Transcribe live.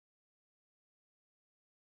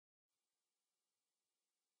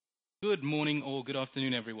Good morning or good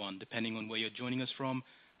afternoon, everyone, depending on where you're joining us from,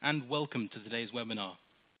 and welcome to today's webinar.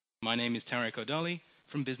 My name is Tarek O'Dali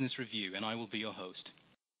from Business Review, and I will be your host.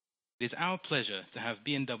 It is our pleasure to have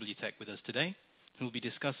B&W Tek with us today, who will be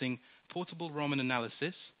discussing portable Raman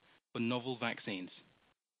analysis for novel vaccines.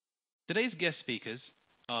 Today's guest speakers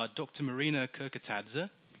are Dr. Marina Kirkitadze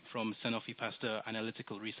from Sanofi Pasteur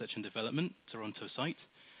Analytical Research and Development, Toronto site,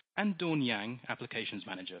 and Dawn Yang, Applications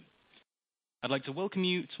Manager. I'd like to welcome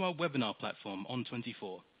you to our webinar platform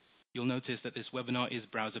On24. You'll notice that this webinar is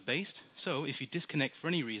browser-based, so if you disconnect for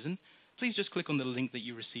any reason, please just click on the link that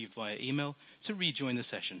you received via email to rejoin the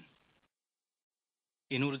session.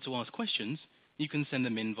 In order to ask questions, you can send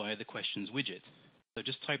them in via the questions widget. So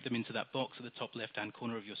just type them into that box at the top left-hand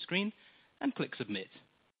corner of your screen and click Submit.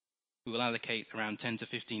 We will allocate around 10 to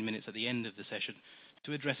 15 minutes at the end of the session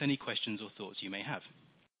to address any questions or thoughts you may have.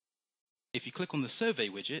 If you click on the survey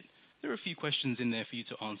widget, there are a few questions in there for you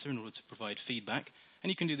to answer in order to provide feedback, and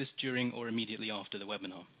you can do this during or immediately after the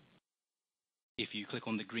webinar. If you click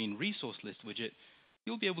on the green resource list widget,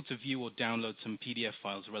 you'll be able to view or download some PDF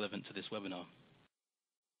files relevant to this webinar.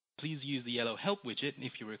 Please use the yellow help widget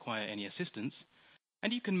if you require any assistance,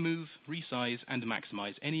 and you can move, resize, and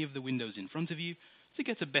maximize any of the windows in front of you to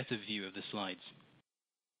get a better view of the slides.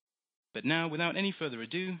 But now, without any further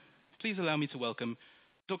ado, please allow me to welcome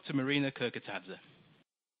Dr. Marina Kirkitadze.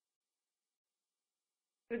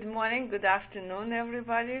 Good morning, good afternoon,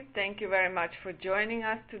 everybody. Thank you very much for joining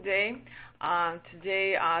us today.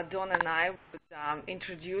 Today, Dawn and I would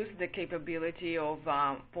introduce the capability of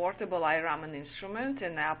portable i-Raman instrument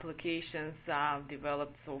and applications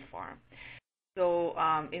developed so far. So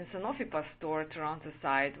in Sanofi Pasteur Toronto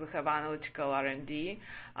site, we have analytical R&D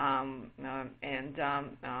and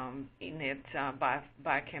in it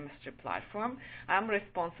biochemistry platform. I'm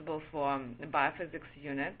responsible for the biophysics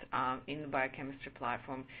unit in the biochemistry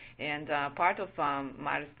platform, and part of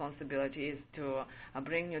my responsibility is to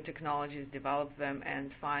bring new technologies, develop them,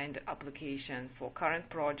 and find applications for current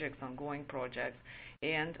projects, ongoing projects,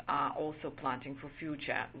 and also planning for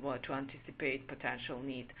future to anticipate potential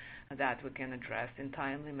need that we can address in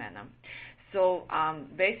timely manner. So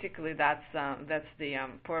basically that's the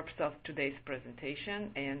purpose of today's presentation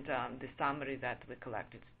and the summary that we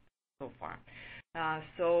collected so far.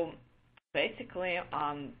 So basically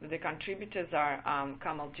the contributors are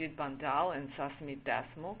Kamaljit Bandal and Sasmit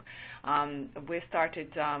Desmukh. We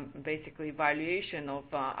started basically evaluation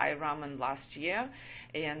of i-Raman last year,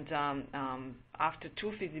 and after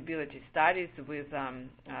two feasibility studies with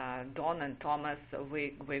Dawn and Thomas,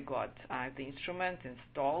 we got the instrument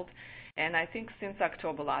installed. And I think since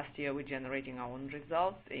October last year, we're generating our own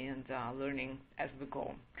results and learning as we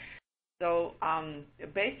go. So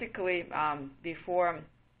basically, before,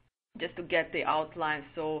 just to get the outline,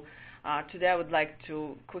 so today I would like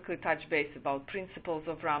to quickly touch base about principles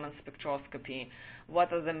of Raman spectroscopy,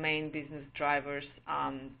 what are the main business drivers,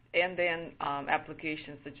 and then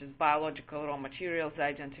applications such as biological raw materials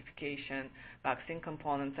identification, vaccine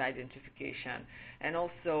components identification, and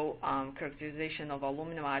also characterization of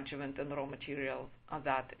aluminum adjuvant and raw materials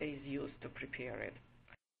that is used to prepare it.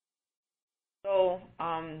 So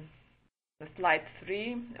slide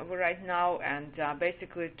 3 right now, and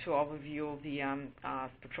basically to overview of the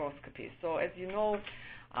spectroscopy. So as you know,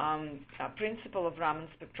 a principle of Raman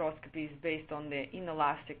spectroscopy is based on the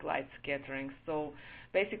inelastic light scattering. So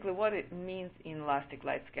basically what it means inelastic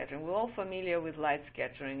light scattering. We're all familiar with light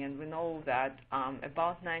scattering, and we know that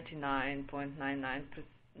about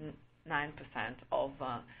 99.99% of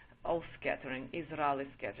all scattering is Rayleigh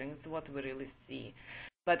scattering. It's what we really see.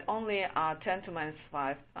 But only 10 to minus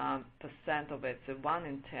 5% of it, so 1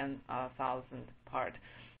 in 10,000 part,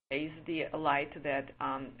 is the light that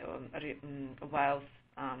while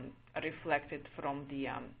reflected from the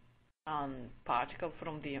particle,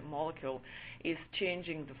 from the molecule, is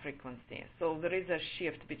changing the frequency. So there is a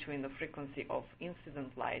shift between the frequency of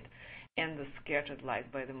incident light and the scattered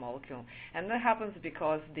light by the molecule. And that happens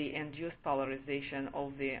because the induced polarization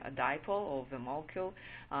of the dipole of the molecule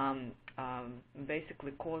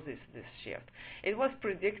basically causes this shift. It was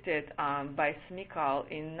predicted by Smikal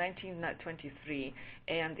in 1923,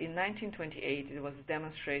 and in 1928 it was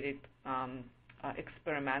demonstrated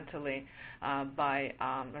experimentally by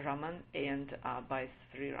Raman and by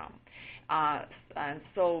Sriram. And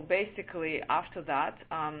so basically after that,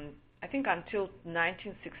 I think until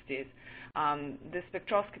 1960s, the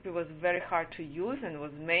spectroscopy was very hard to use and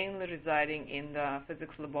was mainly residing in the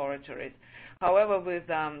physics laboratories. However, with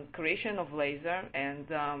creation of laser and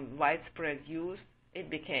widespread use it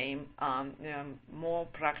became more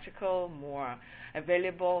practical, more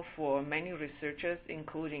available for many researchers,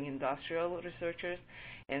 including industrial researchers.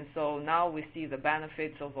 And so now we see the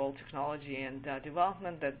benefits of all technology and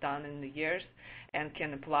development that's done in the years and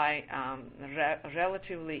can apply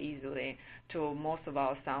relatively easily to most of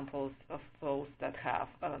our samples of those that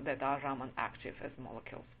are Raman active as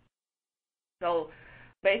molecules. So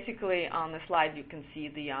basically, on the slide, you can see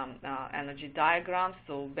the energy diagram.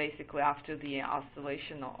 So basically, after the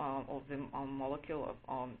oscillation of the molecule,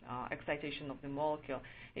 excitation of the molecule,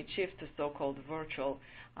 it shifts to so-called virtual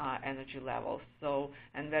energy levels. So,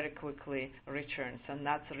 and very quickly returns, and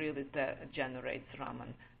that's really that generates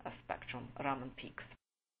Raman spectrum, Raman peaks.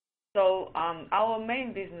 So our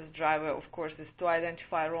main business driver, of course, is to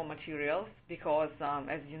identify raw materials because,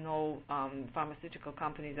 as you know, pharmaceutical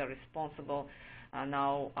companies are responsible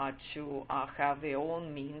now to have their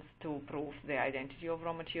own means to prove the identity of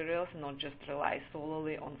raw materials, not just rely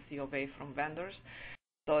solely on COA from vendors.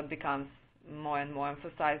 So it becomes more and more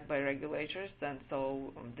emphasized by regulators, and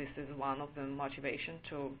so this is one of the motivation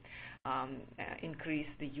to increase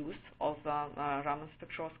the use of Raman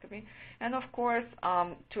spectroscopy, and of course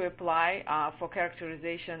to apply for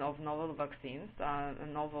characterization of novel vaccines,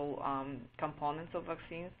 novel components of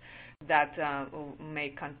vaccines that may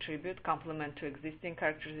complement to existing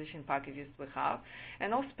characterization packages we have,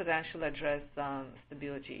 and also potentially address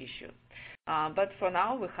stability issues. But for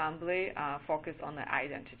now, we humbly focus on the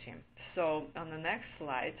identity. So on the next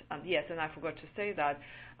slide, yes, and I forgot to say that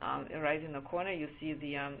right in the corner you see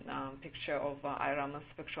the picture of i-Raman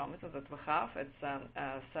spectrometer that we have. It's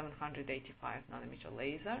a 785 nanometer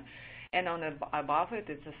laser, and on above it,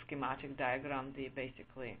 it's a schematic diagram,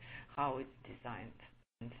 basically how it's designed.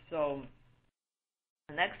 And so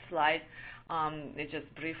the next slide is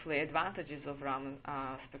just briefly advantages of Raman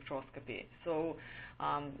spectroscopy. So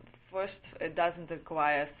first, it doesn't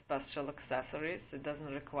require special accessories. It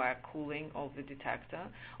doesn't require cooling of the detector,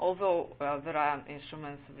 although there are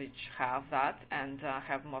instruments which have that and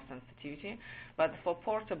have more sensitivity. But for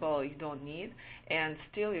portable, you don't need, and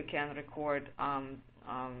still you can record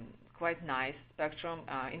quite nice spectrum,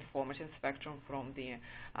 informative spectrum from the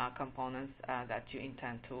components that you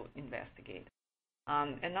intend to investigate.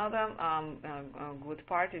 Another good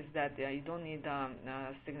part is that you don't need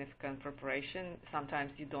significant preparation.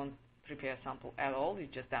 Sometimes you don't prepare a sample at all. You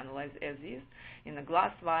just analyze as is in a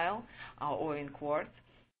glass vial or in quartz.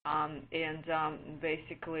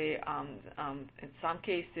 Basically, in some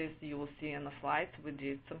cases, you will see in the slides, we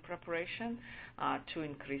did some preparation to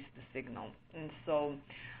increase the signal. And so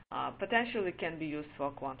potentially can be used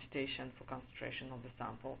for quantitation, for concentration of the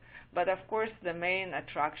sample. But of course, the main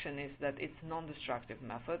attraction is that it's non-destructive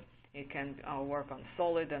method. It can work on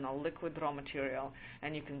solid and on liquid raw material,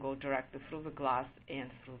 and you can go directly through the glass and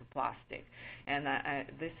through the plastic. And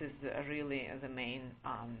this is really the main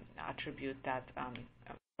attribute that,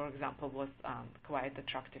 for example, was quite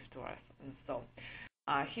attractive to us. And so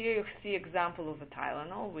here you see example of a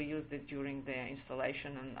Tylenol. We used it during the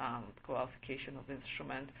installation and qualification of the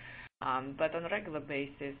instrument. But on a regular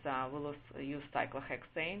basis, we'll use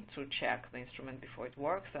cyclohexane to check the instrument before it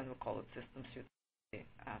works, and we call it system suitability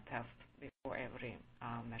test before every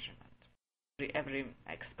measurement, every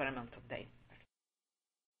experimental day.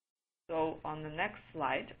 So on the next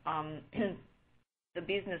slide, the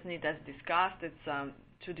business need, as discussed, it's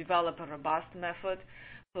to develop a robust method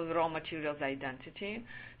for the raw materials identity.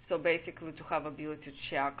 So basically to have ability to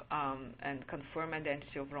check and confirm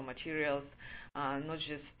identity of raw materials, not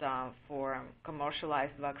just for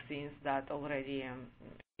commercialized vaccines that already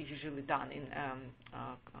usually done in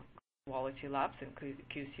quality labs and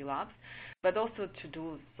QC labs, but also to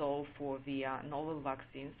do so for the novel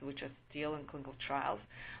vaccines, which are still in clinical trials,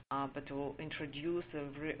 but to introduce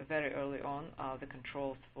very early on the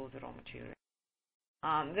controls for the raw material.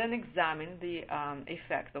 Then examine the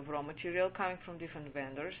effect of raw material coming from different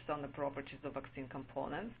vendors on the properties of vaccine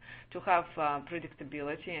components to have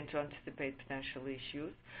predictability and to anticipate potential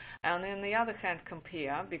issues. And on the other hand,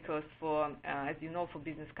 compare, because for, as you know, for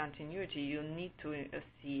business continuity, you need to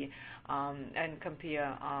see and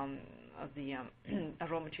compare the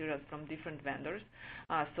raw materials from different vendors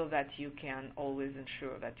so that you can always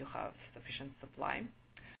ensure that you have sufficient supply.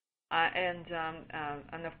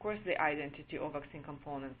 And of course, the identity of vaccine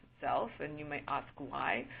components itself, and you may ask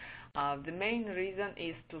why. The main reason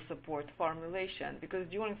is to support formulation, because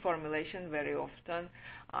during formulation, very often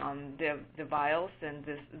the vials and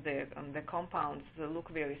the compounds look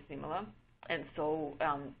very similar, and so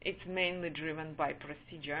it's mainly driven by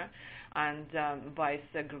procedure and by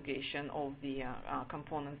segregation of the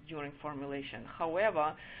components during formulation.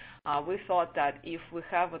 However, we thought that if we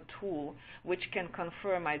have a tool which can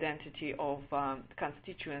confirm identity of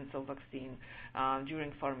constituents of vaccine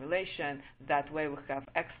during formulation, that way we have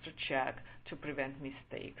extra check to prevent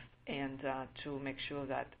mistakes and to make sure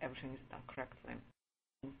that everything is done correctly.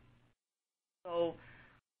 So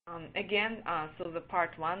again, so the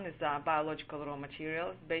part one is biological raw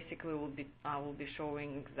materials. Basically, we'll be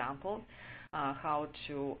showing examples how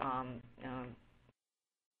to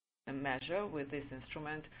measure with this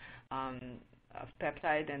instrument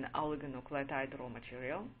peptide and oligonucleotide raw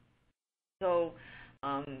material. So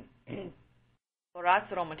for us,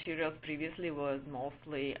 raw materials previously was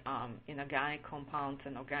mostly inorganic compounds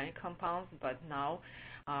and organic compounds, but now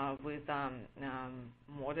with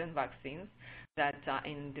modern vaccines that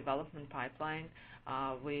in development pipeline,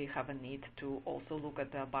 we have a need to also look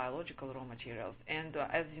at the biological raw materials. And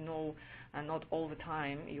as you know, not all the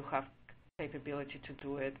time you have capability to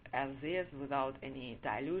do it as is without any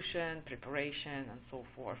dilution, preparation, and so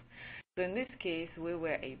forth. So in this case, we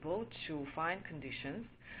were able to find conditions.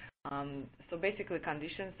 So basically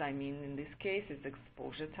conditions, I mean in this case, is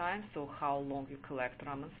exposure time, so how long you collect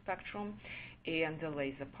Raman spectrum, and the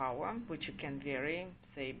laser power, which you can vary,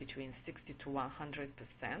 say, between 60 to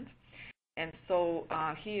 100%. And so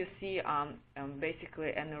here you see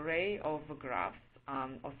basically an array of graphs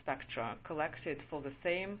of spectra collected for the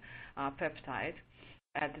same peptide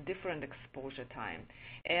at a different exposure time.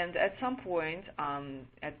 And at some point,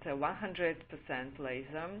 at 100%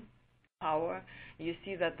 laser power, you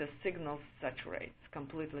see that the signal saturates,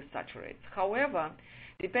 completely saturates. However,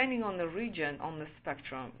 depending on the region on the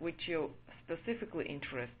spectrum which you're specifically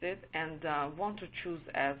interested and want to choose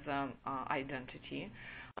as identity,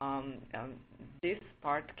 this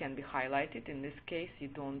part can be highlighted. In this case, you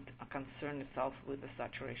don't concern yourself with the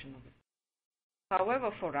saturation of it.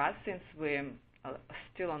 However, for us, since we're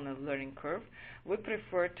still on the learning curve, we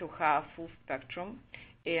prefer to have full spectrum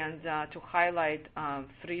and to highlight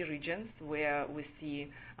 3 regions where we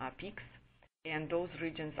see peaks, and those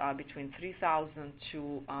regions are between 3,000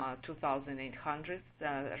 to 2,800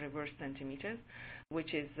 reverse centimeters,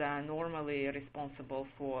 which is normally responsible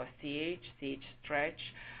for CH, CH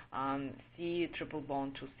stretch, C triple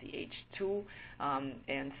bond to CH2,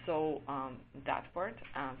 and so that part,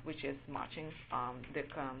 which is matching the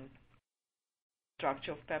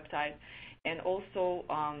structure of peptide, and also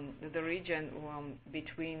the region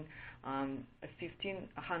between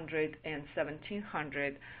 1,500 and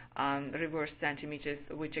 1,700 reverse centimeters,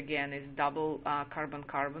 which again is double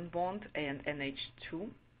carbon-carbon bond and NH2,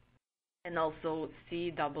 and also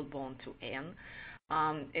C double bond to N.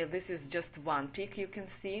 This is just one peak you can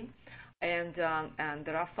see, and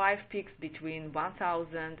there are 5 peaks between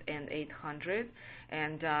 1,000 and 800,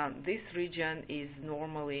 and this region is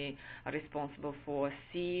normally responsible for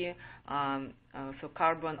C, so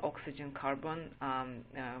carbon, oxygen, carbon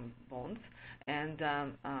bonds, and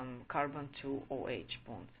carbon to OH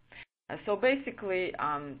bonds. So basically,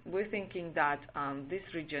 we're thinking that this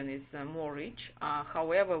region is more rich.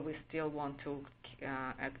 However, we still want to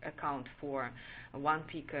account for one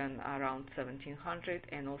peak around 1,700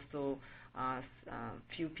 and also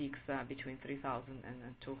few peaks between 3,000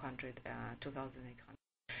 and 2,800.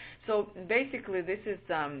 So basically, this is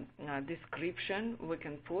description we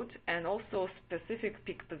can put, and also specific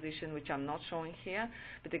peak position, which I'm not showing here,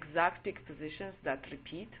 but exact peak positions that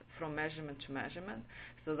repeat from measurement to measurement.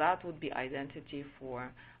 So that would be identity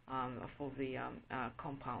for the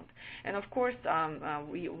compound. And of course,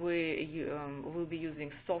 we will be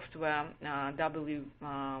using software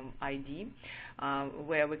WID,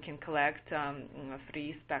 where we can collect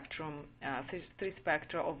 3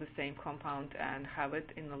 spectra of the same compound and have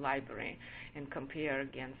it in the library and compare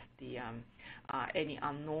against the any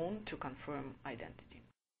unknown to confirm identity.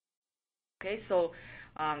 Okay, so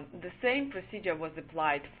the same procedure was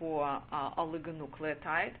applied for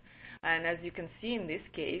oligonucleotide. And as you can see in this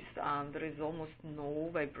case, there is almost no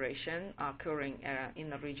vibration occurring in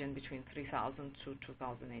the region between 3,000 to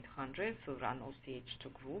 2,800, so there are no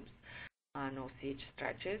CH2 groups, no CH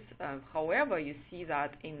stretches. However, you see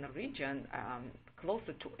that in the region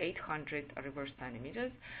closer to 800 reverse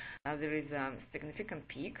centimeters, there is a significant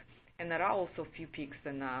peak, and there are also a few peaks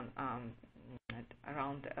in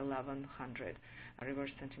around 1,100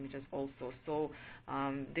 reverse centimeters also. So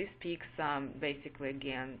these peaks basically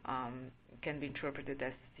again can be interpreted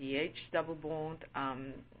as CH double bond,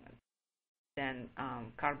 then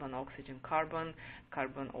carbon oxygen carbon,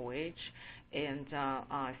 carbon OH, and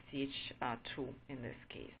CH2 in this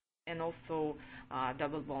case, and also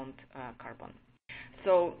double bond carbon.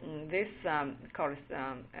 So this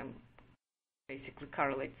basically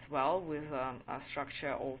correlates well with a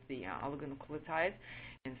structure of the oligonucleotide,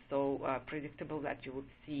 and so predictable that you would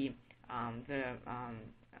see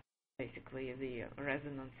basically the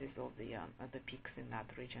resonances of the peaks in that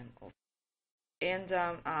region. And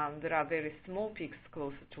there are very small peaks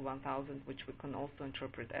closer to 1,000, which we can also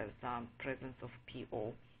interpret as presence of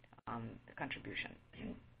PO contribution.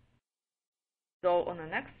 So on the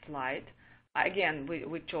next slide, again,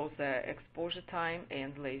 we chose exposure time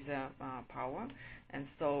and laser power. And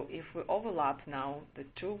so if we overlap now the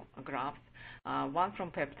two graphs, one from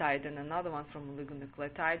peptide and another one from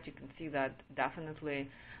oligonucleotide, you can see that definitely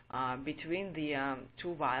between the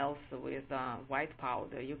two vials with white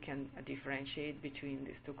powder, you can differentiate between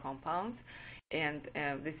these two compounds. And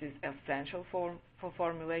this is essential for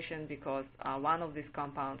formulation because one of these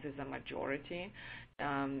compounds is a majority.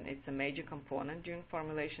 It's a major component during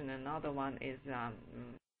formulation. Another one is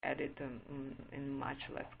added in much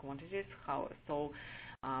less quantities. So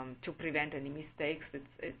to prevent any mistakes,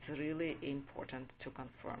 it's really important to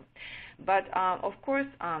confirm. But of course,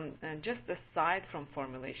 just aside from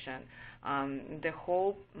formulation, the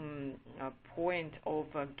whole point of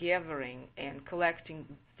gathering and collecting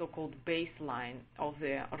so-called baseline of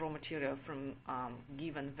the raw material from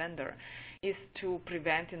given vendor is to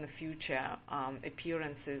prevent in the future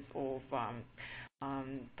appearances of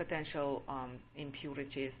potential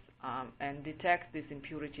impurities and detect these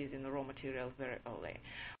impurities in the raw materials very early.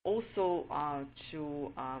 Also,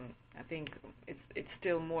 I think it's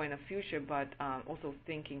still more in the future, but also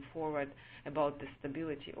thinking forward about the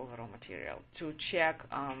stability of the raw material to check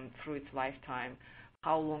through its lifetime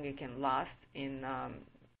how long it can last in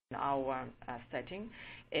our setting,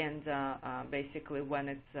 and basically when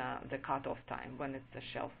it's the cutoff time, when it's the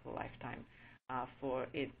shelf lifetime for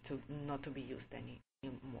it to not to be used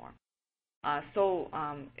anymore. So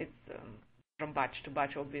it's from batch to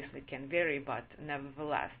batch obviously can vary, but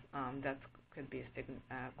nevertheless that could be a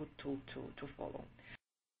good tool to follow.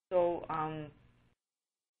 So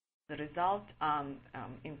the result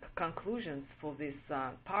in conclusions for this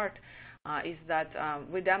part is that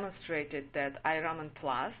we demonstrated that i-Raman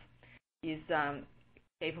Plus is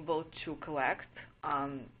capable to collect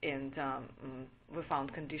and we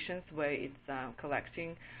found conditions where it's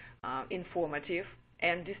collecting informative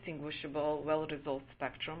and distinguishable, well-resolved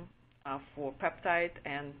spectrum for peptide,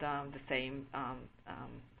 and the same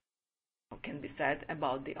can be said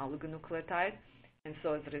about the oligonucleotide. And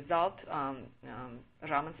so as a result,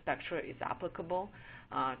 Raman spectra is applicable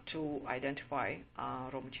to identify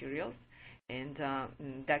raw materials, and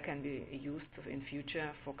that can be used in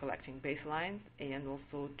future for collecting baselines and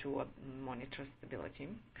also to monitor stability.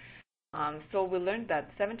 So we learned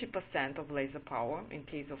that 70% of laser power in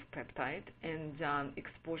case of peptide and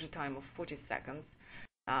exposure time of 40 seconds.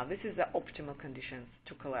 This is the optimal conditions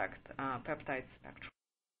to collect peptide spectrum.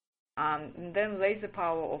 Then laser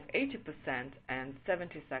power of 80% and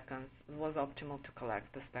 70 seconds was optimal to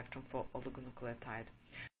collect the spectrum for oligonucleotide.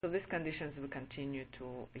 So these conditions we continue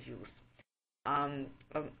to use.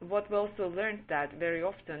 What we also learned that very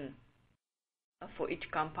often for each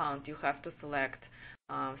compound you have to select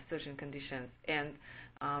certain conditions, and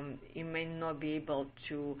you may not be able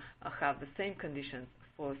to have the same conditions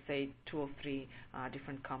for, say, 2 or 3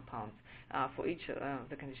 different compounds. For each,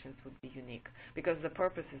 the conditions would be unique, because the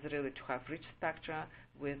purpose is really to have rich spectra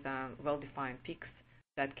with well-defined peaks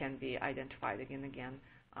that can be identified again and again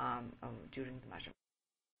during the measurement.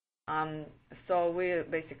 So we're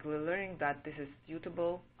basically learning that this is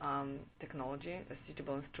suitable technology, a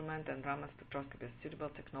suitable instrument, and Raman spectroscopy is suitable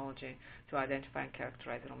technology to identify and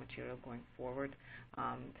characterize raw material going forward,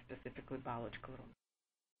 specifically biological raw material.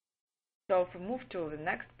 So if we move to the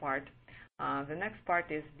next part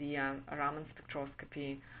is the Raman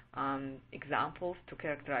spectroscopy examples to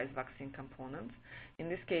characterize vaccine components. In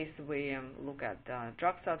this case, we look at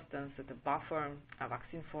drug substance, the buffer,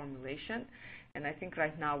 vaccine formulation. And I think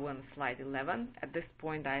right now we're on slide 11. At this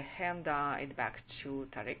point, I hand it back to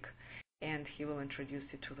Tariq, and he will introduce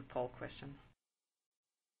you to the poll question.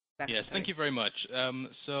 Yes, thank you very much.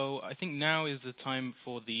 So I think now is the time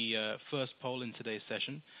for the first poll in today's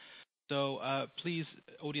session. So please,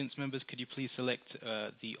 audience members, could you please select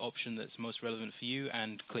the option that's most relevant for you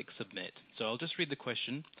and click submit. So I'll just read the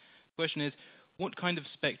question. The question is, what kind of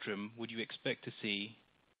spectrum would you expect to see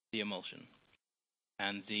the emulsion?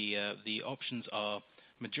 And the options are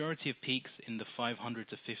majority of peaks in the 500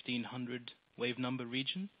 to 1500 wave number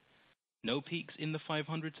region, no peaks in the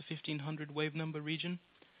 500 to 1500 wave number region,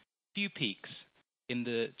 few peaks in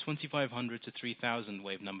the 2500 to 3000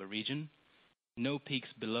 wave number region, no peaks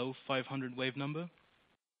below 500 wave number,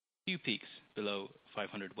 few peaks below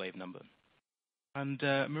 500 wave number. And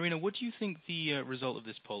Marina, what do you think the result of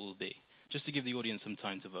this poll will be? Just to give the audience some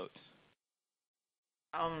time to vote.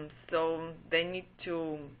 So they need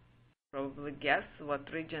to probably guess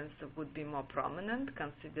what regions would be more prominent.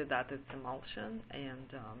 Consider that it's emulsion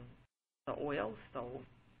and the oil, so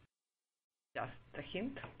just a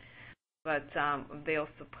hint. But they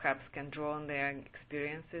also perhaps can draw on their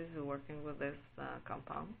experiences working with this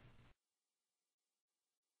compound.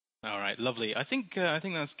 All right, lovely. I think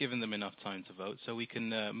that's given them enough time to vote, so we can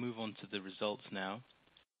move on to the results now.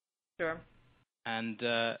 Sure. And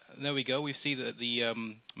there we go. We see that the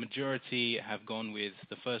majority have gone with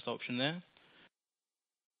the first option there.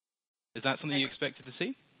 Is that something you expected to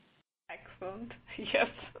see? Excellent.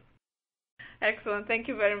 Yes. Excellent. Thank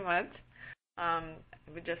you very much.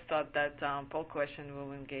 We just thought that poll question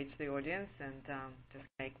will engage the audience and just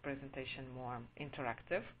make presentation more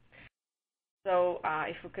interactive. So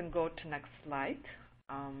if we can go to next slide.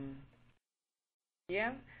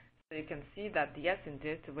 Here, so you can see that, yes,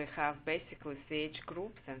 indeed, we have basically CH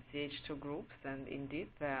groups and CH2 groups, and indeed,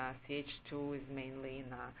 CH2 is mainly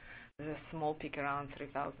in a small peak around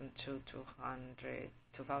 3,000 to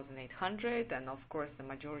 2,800, and of course, the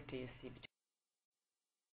majority is CB2.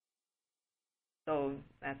 So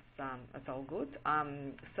that's all good.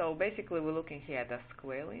 So basically, we're looking here at the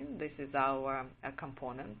squalene. This is our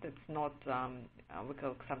component. It's not, we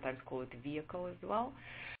can sometimes call it a vehicle as well.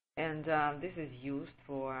 And this is used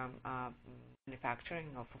for manufacturing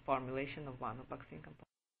of a formulation of one of vaccine components.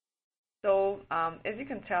 So as you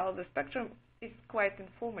can tell, the spectrum is quite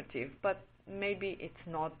informative, but maybe it's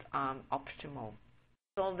not optimal.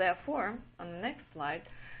 So therefore, on the next slide,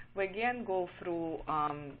 we again go through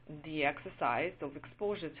the exercise of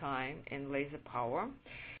exposure time and laser power.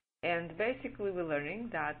 And basically, we're learning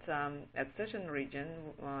that at certain region,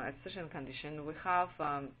 at certain condition, we have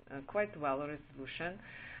quite well resolution,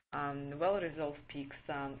 well-resolved peaks,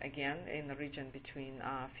 again, in the region between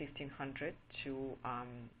 1,500 to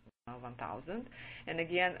 1,000. And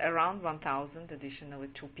again, around 1,000, additionally,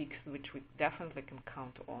 two peaks, which we definitely can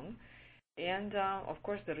count on. And, of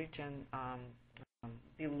course, the region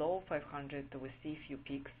below 500, we see few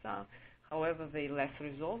peaks. However, they less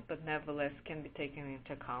resolved, but nevertheless can be taken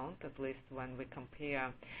into account, at least when we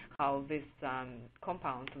compare how this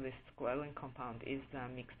compound, this squalene compound, is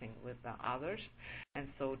mixing with the others, and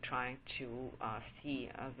so trying to see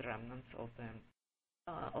the remnants of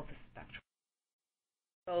the spectrum.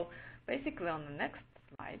 So basically, on the next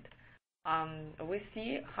slide, we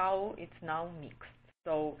see how it's now mixed.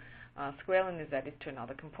 So squalene is added to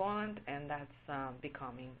another component, and that's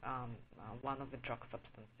becoming one of the drug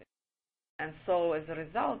substances. And so as a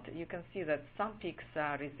result, you can see that some peaks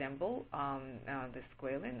resemble the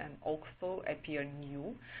squalene and also appear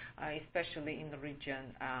new, especially in the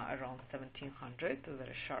region around 1,700, a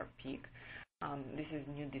very sharp peak. This is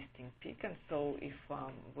new distinct peak, and so if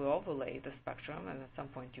we overlay the spectrum, and at some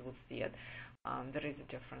point you will see it, there is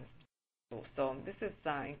a difference. So this is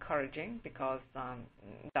encouraging because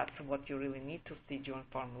that's what you really need to see during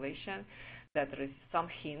formulation, that there is some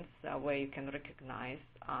hints where you can recognize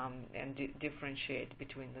and differentiate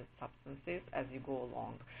between the substances as you go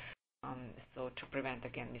along. So to prevent,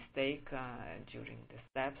 again, mistake during the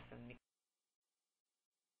steps. And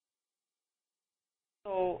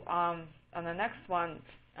so on the next one,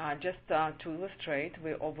 just to illustrate,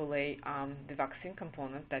 we overlay the vaccine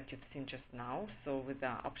component that you've seen just now, so with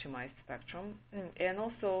the optimized spectrum, and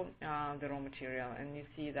also the raw material. And you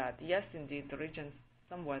see that, yes, indeed, the region's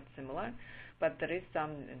somewhat similar, but there is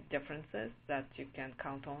some differences that you can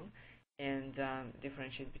count on and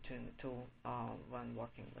differentiate between the two when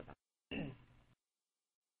working with them.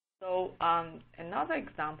 So another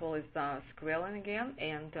example is squalene again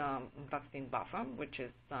and vaccine buffer, which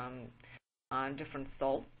is different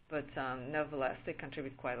salts, but nevertheless they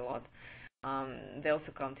contribute quite a lot. They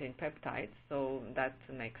also contain peptides, so that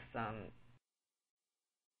makes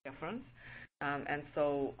difference. And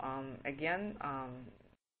so again,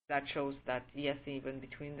 that shows that yes, even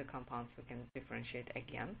between the compounds we can differentiate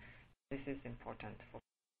again. This is important.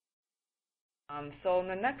 So on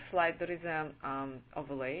the next slide, there is an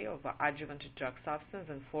overlay of adjuvanted drug substance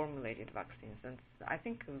and formulated vaccines. And I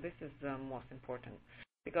think this is the most important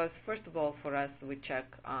because, first of all, for us, we check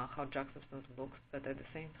how drug substance looks, but at the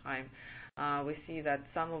same time, we see that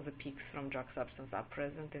some of the peaks from drug substance are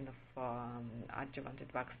present in the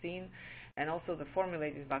adjuvanted vaccine, and also the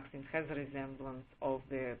formulated vaccine has a resemblance of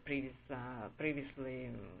the previously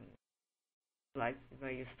slides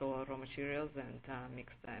where you store raw materials and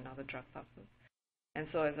mix another drug substance. And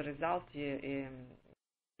so as a result, it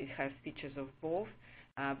has features of both,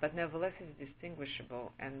 but nevertheless it's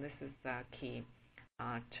distinguishable, and this is key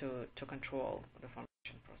to control the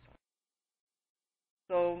formulation process.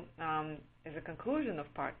 So as a conclusion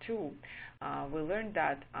of part 2, we learned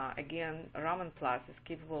that, again, Raman Plus is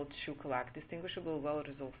capable to collect distinguishable,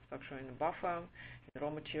 well-resolved spectrum in a buffer, in raw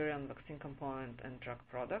material, and vaccine component, and drug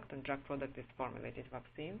product. And drug product is formulated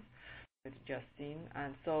vaccines, it's just seen.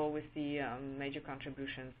 And so we see major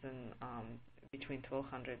contributions in between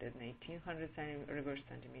 1200 and 1800 reverse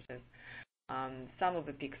centimeters. Some of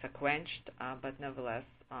the peaks are quenched, but nevertheless,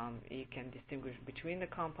 you can distinguish between the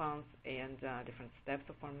compounds and different steps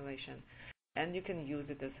of formulation, and you can use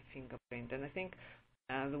it as a fingerprint. And I think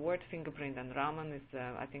the word fingerprint and Raman is,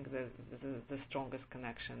 I think, the strongest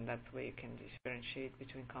connection. That's where you can differentiate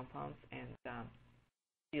between compounds and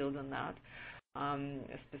build on that,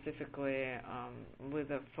 specifically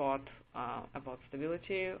with a thought about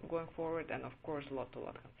stability going forward, and of course,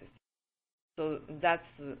 lot-to-lot consistency. So that's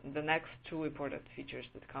the next two important features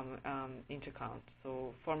that come into account.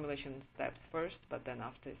 So formulation steps first, but then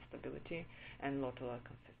after stability and lot-to-lot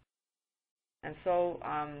consistency. And so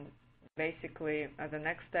basically, the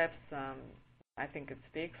next steps, I think it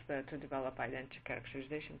speaks to develop identity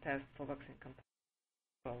characterization tests for vaccine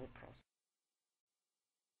control process.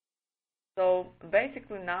 So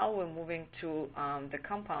basically now we're moving to the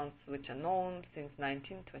compounds which are known since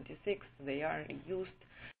 1926. They are used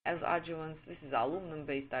as adjuvants. This is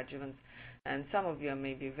aluminum-based adjuvants, and some of you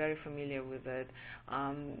may be very familiar with it.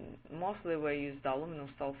 Mostly we used aluminum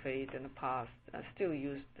sulfate in the past, still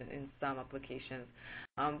used in some applications.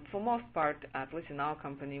 For most part, at least in our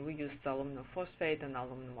company, we use aluminum phosphate and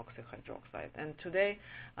aluminum oxyhydroxide. And today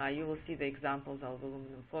you will see the examples of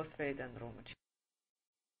aluminum phosphate and raw material.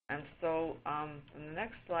 And so on the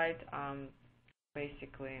next slide,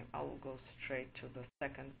 basically I will go straight to the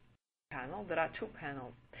second panel. There are two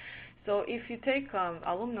panels. So if you take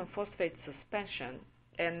aluminum phosphate suspension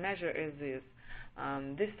and measure as is,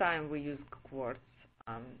 this time we use quartz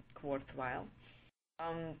vial.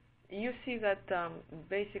 You see that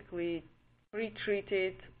basically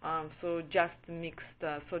pre-treated, so just mixed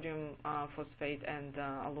sodium phosphate and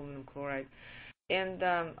aluminum chloride, and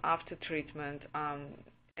after treatment,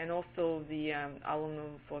 and also the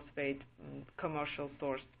aluminum phosphate commercial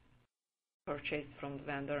source purchased from the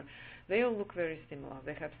vendor, they all look very similar.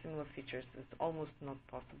 They have similar features. It's almost not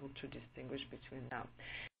possible to distinguish between them.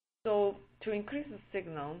 So to increase the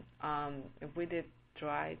signal, we did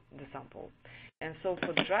dry the sample. And so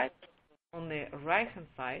for the dry, on the right-hand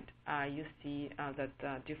side, you see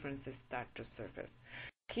that differences start to surface.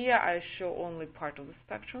 Here I show only part of the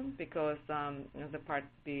spectrum because the part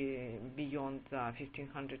beyond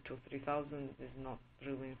 1500 to 3000 is not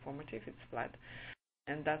really informative. It's flat.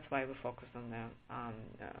 And that's why we focus on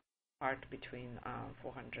the part between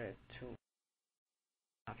 400 to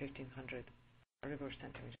 1500 reverse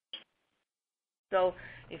centimeters. So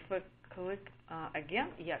if we click again,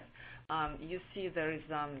 yes, you see there is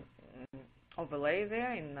overlay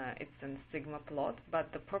there. It's in sigma plot,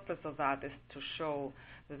 but the purpose of that is to show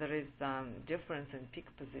that there is difference in peak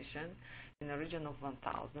position in the region of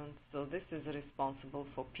 1000. So this is responsible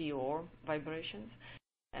for PO vibrations,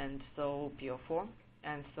 and so PO4.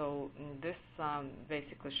 And so this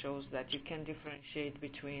basically shows that you can differentiate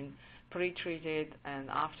between pre-treated and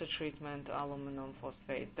after-treatment aluminum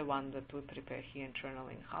phosphate, the one that we prepare here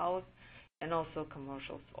internally in-house, and also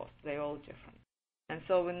commercial source. They're all different. And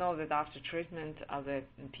so we know that after treatment, the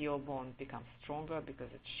PO bond becomes stronger because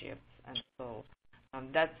it shifts. And so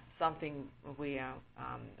that's something we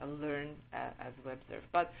learn as we observe.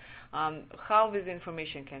 But how this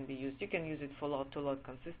information can be used? You can use it for lot-to-lot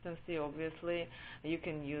consistency, obviously. You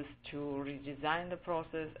can use to redesign the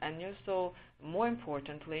process, and also, more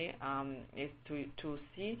importantly, is to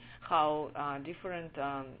see how different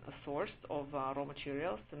source of raw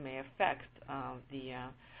materials may affect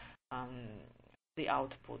the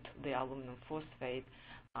output, the aluminum phosphate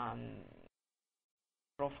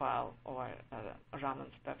profile or Raman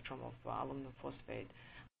spectrum of aluminum phosphate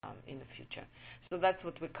in the future. So that's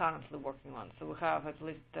what we're currently working on. So we have at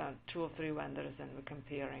least 2 or 3 vendors, and we're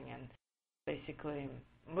comparing, and basically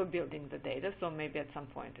we're building the data. So maybe at some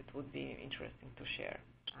point it would be interesting to share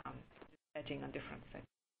setting on different things.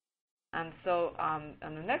 And so on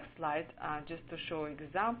the next slide, just to show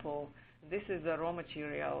example, this is the raw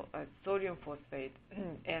material, sodium phosphate,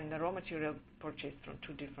 and the raw material purchased from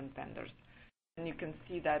 2 different vendors. And you can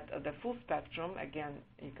see that the full spectrum, again,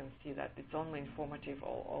 you can see that it's only informative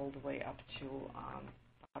all the way up to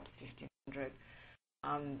 1500.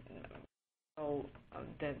 So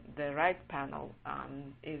the right panel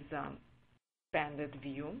is expanded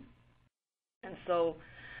view. And so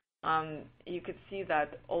you could see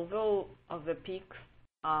that although the peaks,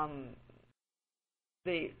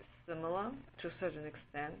 they similar to a certain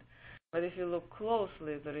extent, But if you look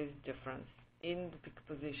closely, there is difference in the peak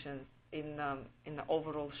positions, in the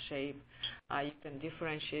overall shape. You can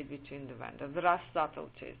differentiate between the vendors. There are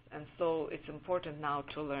subtleties, and so it's important now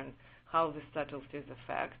to learn how the subtleties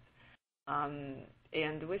affect.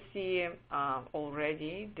 And we see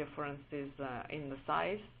already differences in the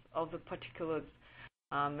size of the particulates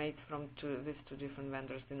made from these two different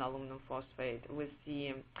vendors in aluminum phosphate. We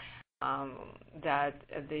see that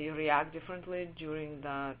they react differently during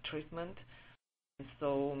the treatment,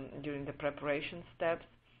 so during the preparation steps.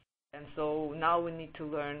 And so now we need to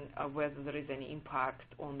learn whether there is any impact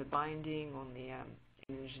on the binding, on the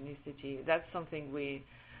immunogenicity. That's something we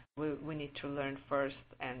need to learn first.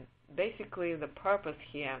 And basically the purpose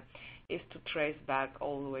here is to trace back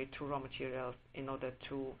all the way to raw materials in order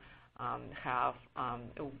to have a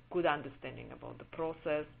good understanding about the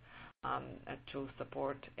process, to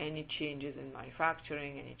support any changes in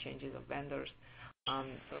manufacturing, any changes of vendors.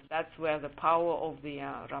 So that's where the power of the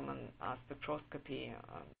Raman spectroscopy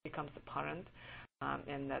becomes apparent,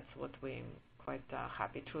 and that's what we're quite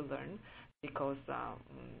happy to learn, because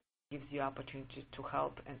it gives you opportunity to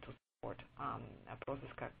help and to support process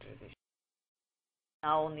characterization.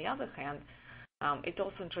 Now, on the other hand, it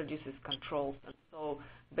also introduces controls. And so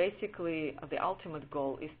basically, the ultimate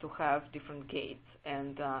goal is to have different gates.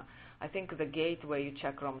 And I think the gate where you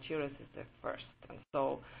check raw materials is the first. And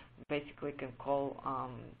so basically, you can call,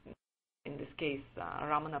 in this case,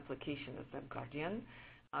 Raman application as a guardian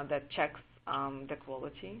that checks the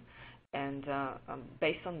quality. And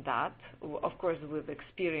based on that, of course, with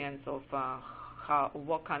experience of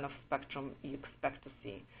what kind of spectrum you expect to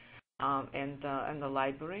see, and the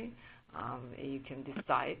library, you can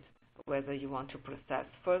decide whether you want to process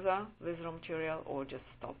further with raw material or just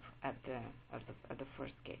stop at the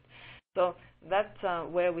first gate. So that's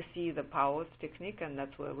where we see the power of technique, and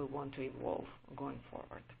that's where we want to evolve going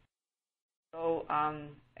forward. So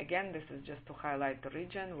again, this is just to highlight the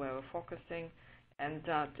region where we're focusing. And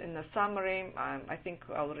in the summary, I think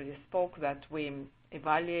I already spoke that we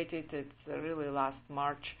evaluated it really last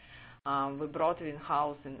March. We brought it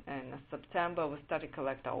in-house in September. We started to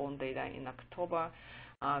collect our own data in October.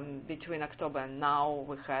 Between October and now,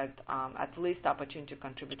 we had at least opportunity to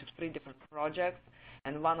contribute to 3 different projects,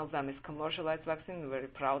 and one of them is commercialized vaccine. We're very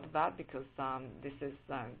proud of that, because this is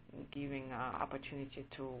giving opportunity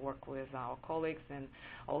to work with our colleagues and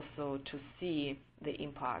also to see the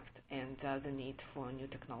impact and the need for new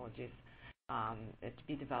technologies to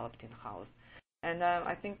be developed in-house. And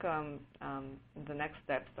I think the next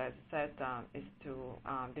steps, as I said, is to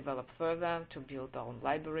develop further, to build our own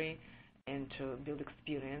library, and to build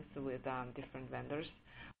experience with different vendors,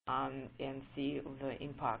 and see the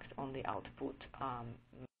impact on the output,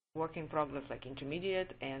 work in progress like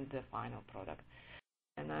intermediate and the final product.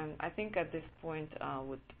 And I think at this point I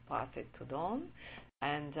would pass it to Dawn,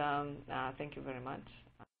 and thank you very much.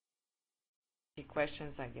 Any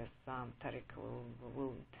questions, I guess Tarek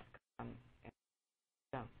will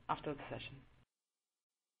discuss after the session.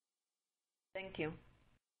 Thank you.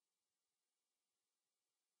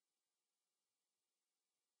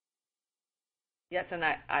 Yes, and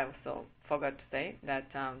I also forgot to say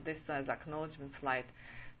that this is acknowledgement slide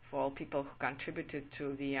for all people who contributed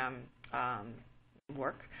to the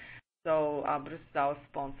work. So Bruce is our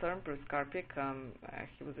sponsor, Bruce Karpik.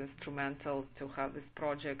 He was instrumental to have this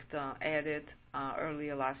project added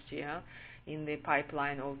earlier last year in the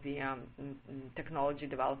pipeline of the technology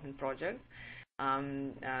development project.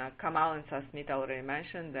 Kamal and Sasmit already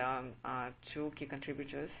mentioned there are 2 key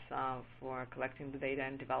contributors for collecting the data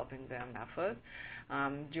and developing the method.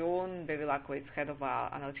 Joan Bevilacqua is head of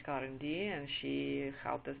analytical R&D, and she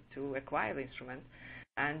helped us to acquire the instrument.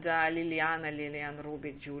 And Lilian,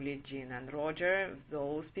 Ruby, Julie, Jean, and Roger,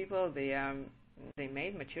 those people, they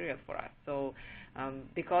made material for us. So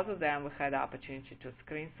because of them, we had the opportunity to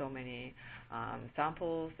screen so many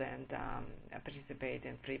samples and participate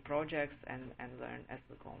in 3 projects and learn as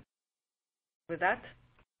we go. With that,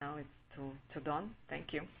 now it's to Dawn.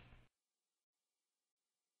 Thank you.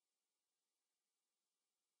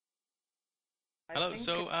 Hello.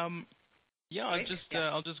 So yeah,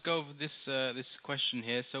 I'll just go over this question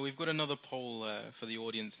here. So we've got another poll for the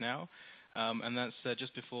audience now, and that's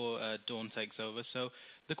just before Dawn takes over. So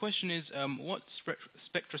the question is, what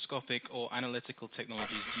spectroscopic or analytical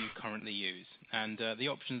technologies do you currently use? And the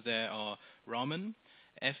options there are Raman,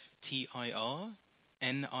 FTIR,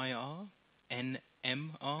 NIR,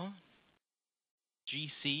 NMR,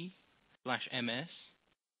 GC/MS,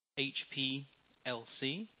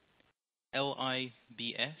 HPLC,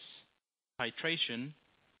 LIBS, titration,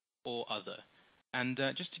 or other. And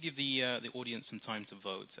just to give the audience some time to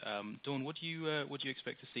vote, Dawn, what do you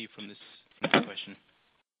expect to see from this question?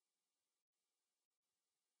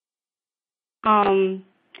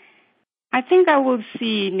 I think I will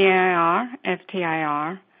see NIR,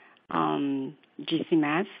 FTIR,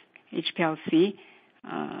 GCMS, HPLC.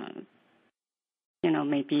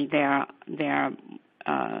 Maybe they are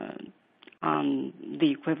on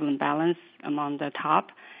the equivalent balance among the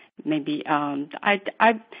top. Maybe I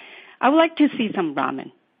would like to see some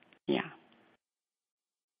Raman. Yeah.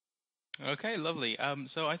 Okay, lovely.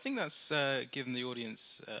 So I think that's given the audience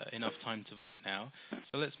enough time to vote now.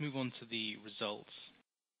 So let's move on to the results.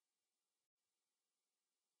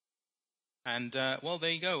 And, well, there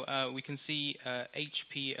you go. We can see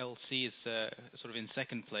HPLC is sort of in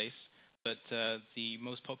second place, but the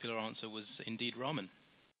most popular answer was indeed Raman.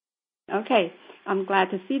 Okay, I'm glad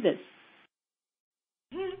to see this.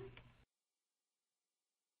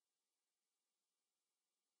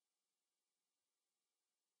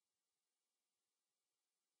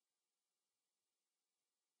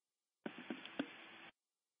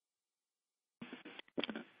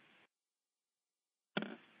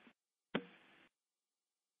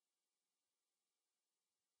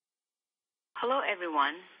 Hello,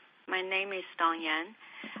 everyone. My name is Dong Yan.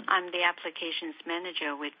 I'm the Applications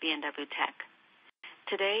Manager with B&W Tek.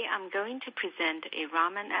 Today, I'm going to present a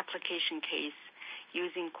Raman application case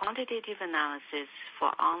using quantitative analysis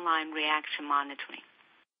for online reaction monitoring.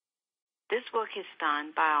 This work is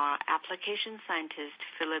done by our application scientist,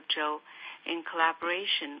 Philip Zhou, in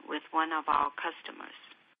collaboration with one of our customers.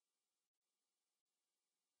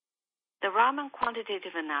 The Raman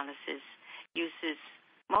quantitative analysis uses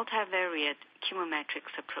multivariate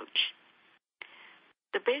chemometrics approach.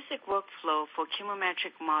 The basic workflow for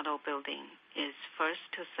chemometric model building is first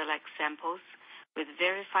to select samples with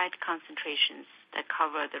verified concentrations that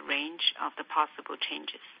cover the range of the possible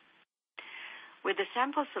changes. With the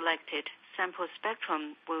sample selected, sample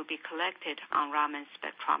spectrum will be collected on Raman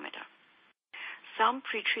spectrometer. Some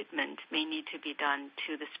pretreatment may need to be done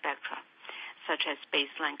to the spectra, such as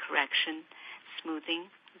baseline correction, smoothing,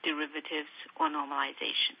 derivatives, or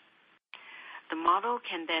normalization. The model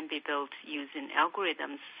can then be built using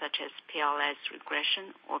algorithms such as PLS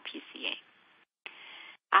regression or PCA.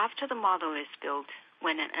 After the model is built,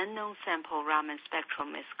 when an unknown sample Raman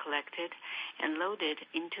spectrum is collected and loaded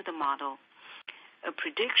into the model, a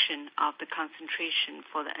prediction of the concentration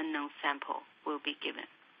for the unknown sample will be given.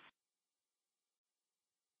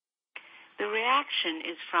 The reaction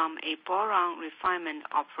is from a boron refinement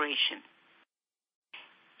operation.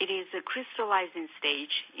 It is a crystallizing stage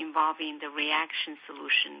involving the reaction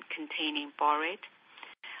solution containing borate,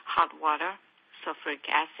 hot water, sulfuric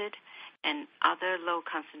acid, and other low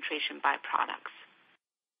concentration byproducts.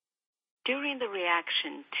 During the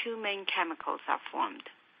reaction, two main chemicals are formed,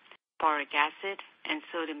 boric acid and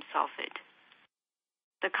sodium sulfate.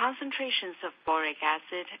 The concentrations of boric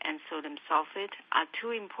acid and sodium sulfate are two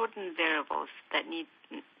important variables that need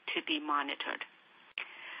to be monitored.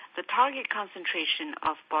 The target concentration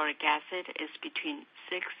of boric acid is between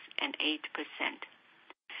 6 and 8%,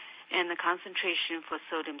 and the concentration for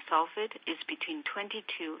sodium sulfate is between 22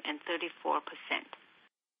 and 34%.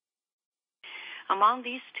 Among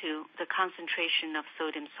these two, the concentration of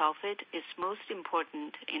sodium sulfate is most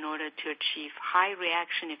important in order to achieve high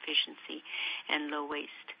reaction efficiency and low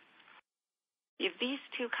waste. If these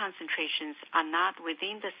two concentrations are not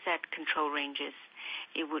within the set control ranges,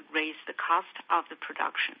 it would raise the cost of the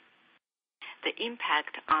production. The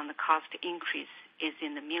impact on the cost increase is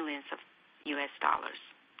in the millions of US dollars.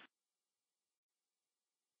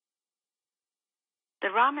 The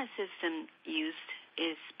Raman system used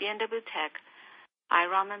is B&W Tek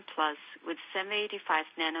i-Raman Plus with 785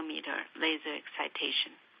 nanometer laser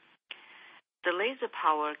excitation. The laser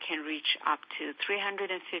power can reach up to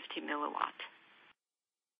 350 milliwatt.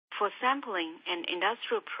 For sampling, an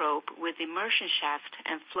industrial probe with immersion shaft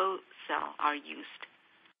and flow cell are used.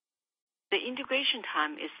 The integration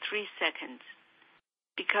time is 3 seconds.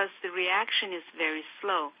 Because the reaction is very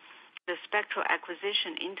slow, the spectral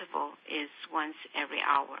acquisition interval is once every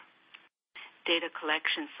hour. Data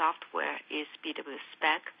collection software is B&W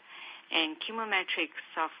Spec, and chemometric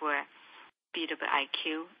software B&W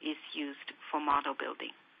IQ is used for model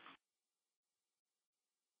building.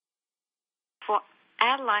 For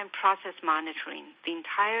add-line process monitoring, the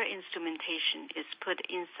entire instrumentation is put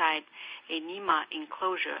inside a NEMA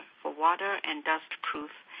enclosure for water and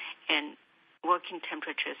dust-proof and working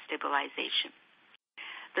temperature stabilization.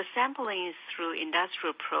 The sampling is through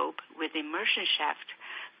industrial probe with immersion shaft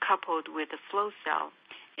coupled with a flow cell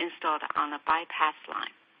installed on a bypass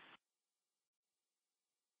line.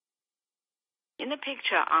 In the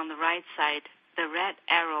picture on the right side, the red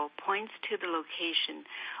arrow points to the location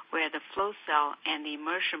where the flow cell and the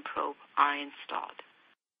immersion probe are installed.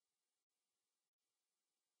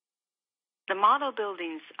 The model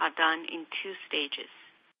buildings are done in 2 stages.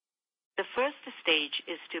 The first stage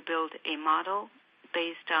is to build a model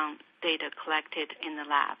based on data collected in the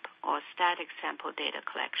lab or static sample data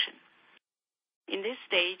collection. In this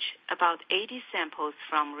stage, about 80 samples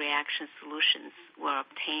from reaction solutions were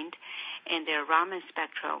obtained and their Raman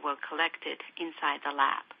spectra were collected inside the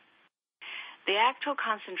lab. The actual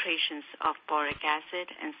concentrations of boric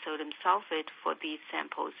acid and sodium sulfate for these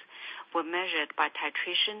samples were measured by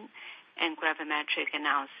titration and gravimetric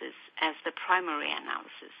analysis as the primary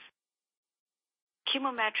analysis.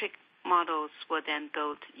 Chemometric models were then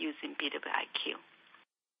built using BWIQ.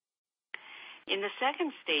 In the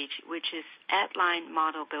second stage, which is at-line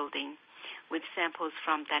model building with samples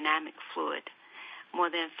from dynamic fluid,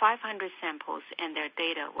 more than 500 samples and their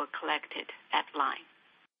data were collected at line.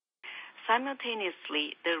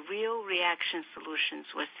 Simultaneously, the real reaction solutions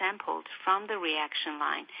were sampled from the reaction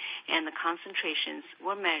line and the concentrations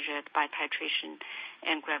were measured by titration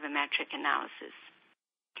and gravimetric analysis.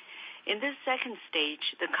 In this second stage,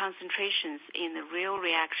 the concentrations in the real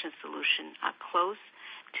reaction solution are close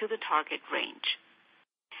to the target range.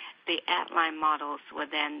 The at-line models were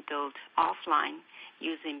then built offline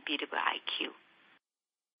using BWIQ.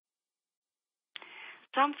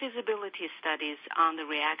 Some feasibility studies on the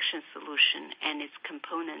reaction solution and its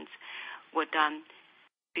components were done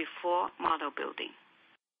before model building.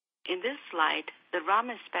 In this slide, the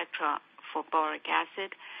Raman spectra for boric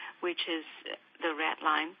acid, which is the red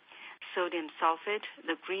line, sodium sulfate,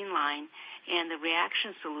 the green line, and the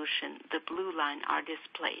reaction solution, the blue line, are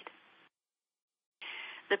displayed.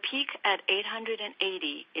 The peak at 880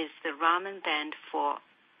 is the Raman band for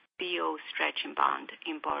BO stretching bond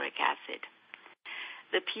in boric acid.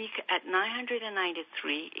 The peak at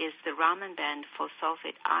 993 is the Raman band for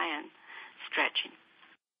sulfate ion stretching.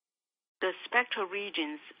 The spectral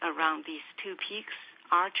regions around these 2 peaks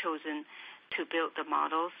are chosen to build the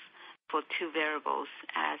models for 2 variables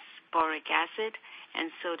as boric acid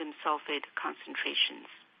and sodium sulfate concentrations.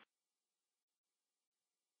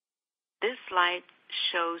 This slide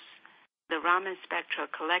shows the Raman spectra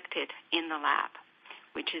collected in the lab,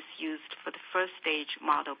 which is used for the first stage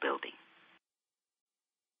model building.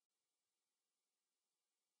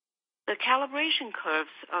 The calibration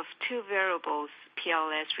curves of 2 variables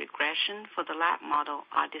PLS regression for the lab model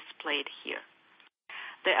are displayed here.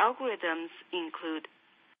 The algorithms include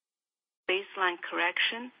baseline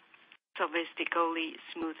correction, Salvesticoli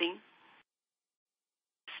smoothing,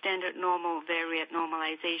 standard normal variate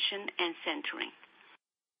normalization, and centering.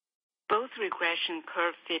 Both regression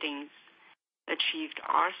curve fittings achieved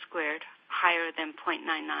R squared higher than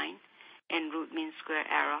 0.99 and root mean square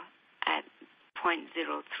error at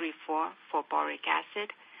 0.034 for boric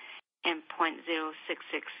acid and 0.066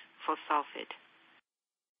 for sulfate.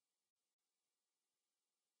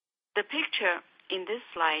 The picture in this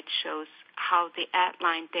slide shows how the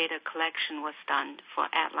at-line data collection was done for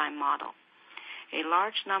at-line model. A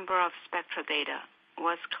large number of spectral data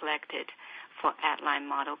was collected for at-line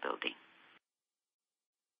model building.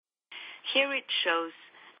 Here it shows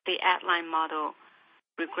the at-line model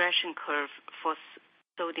regression curve for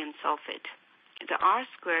sodium sulfate. The R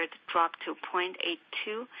squared dropped to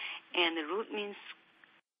 0.82 and the root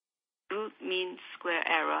mean square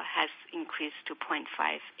error has increased to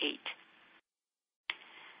 0.58.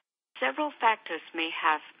 Several factors may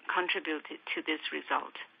have contributed to this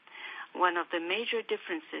result. One of the major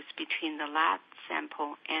differences between the lab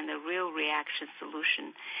sample and the real reaction solution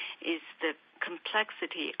is the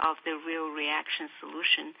complexity of the real reaction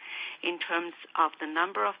solution in terms of the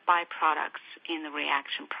number of byproducts in the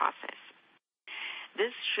reaction process.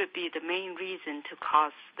 This should be the main reason to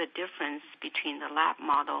cause the difference between the lab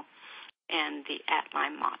model and the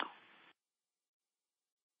at-line model.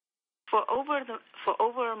 For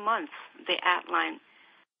over a month, the at-line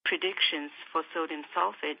predictions for sodium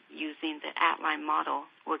sulfate using the at-line model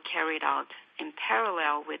were carried out in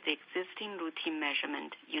parallel with the existing routine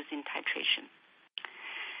measurement using titration.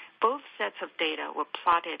 Both sets of data were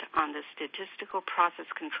plotted on the statistical process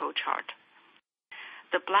control chart.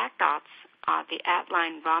 The black dots are the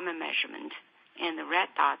at-line Raman measurement, and the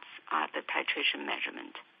red dots are the titration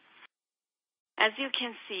measurement. As you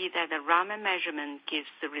can see that the Raman measurement gives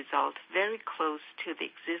the result very close to the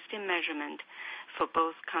existing measurement for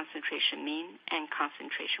both concentration mean and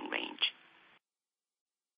concentration range.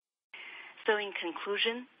 So in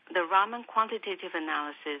conclusion, the Raman quantitative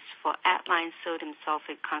analysis for at-line sodium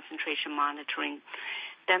sulfate concentration monitoring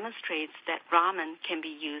demonstrates that Raman can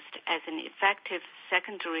be used as an effective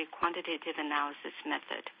secondary quantitative analysis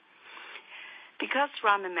method. Because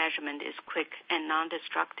Raman measurement is quick and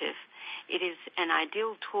non-destructive, it is an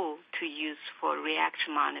ideal tool to use for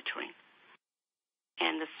reaction monitoring.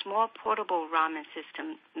 And the small portable Raman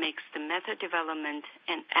system makes the method development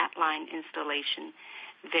and at-line installation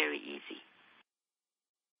very easy.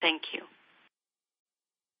 Thank you.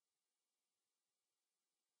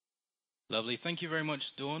 Lovely. Thank you very much,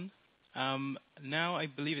 Dawn. Now I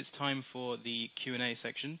believe it's time for the Q&A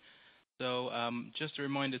section. So just a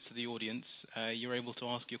reminder to the audience, you're able to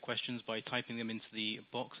ask your questions by typing them into the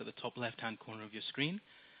box at the top left-hand corner of your screen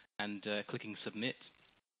and clicking Submit.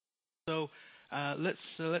 So let's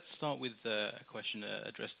start with a question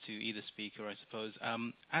addressed to either speaker, I suppose.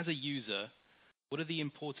 As a user, what are the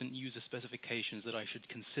important user specifications that I should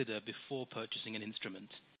consider before purchasing an instrument?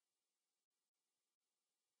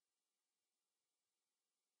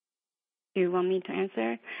 Do you want me to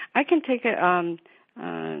answer? I can take it.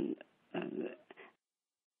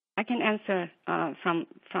 I can answer from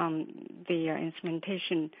the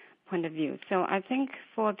instrumentation point of view. So I think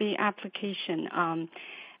for the application,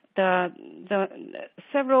 the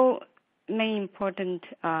several main important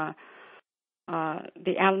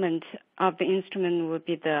the element of the instrument would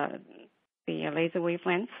be the laser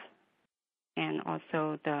wavelength, and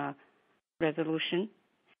also the resolution,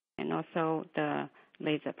 and also the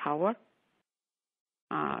laser power,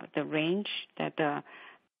 the range that the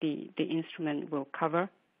instrument will cover,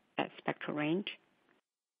 that spectral range.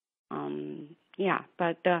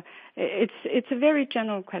 But it's a very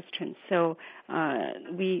general question. So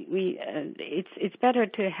it's better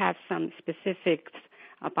to have some specifics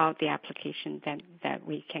about the application that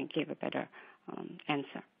we can give a better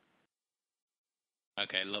answer.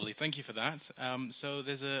 Okay, lovely. Thank you for that. So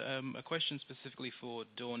there's a question specifically for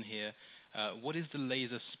Dawn here. What is the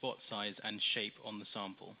laser spot size and shape on the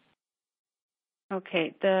sample?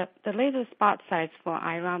 Okay, the laser spot size for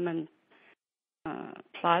i-Raman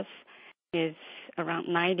Plus is around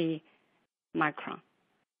 90 micron,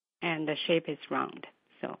 and the shape is round.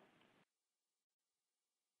 So.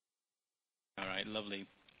 All right, lovely.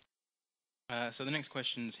 So the next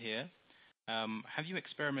question's here. Have you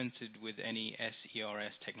experimented with any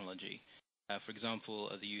SERS technology? For example,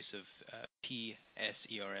 the use of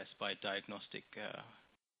PSERS by diagnostic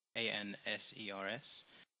ANSERS,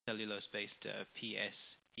 cellulose-based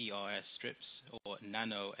PSERS strips, or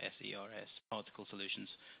nano-SERS particle solutions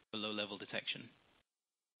for low-level detection?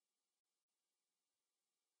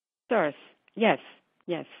 SERS, yes.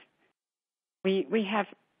 We have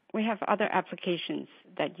other applications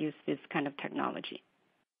that use this kind of technology.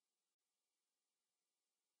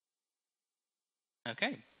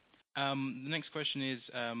 Okay. The next question is,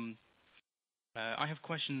 I have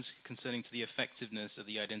questions concerning to the effectiveness of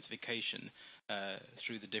the identification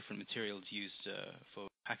through the different materials used for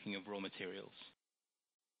packing of raw materials.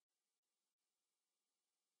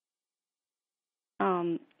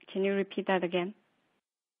 Can you repeat that again?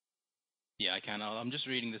 Yeah, I can. I'm just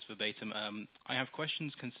reading this verbatim. I have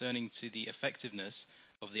questions concerning to the effectiveness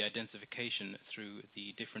of the identification through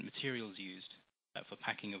the different materials used for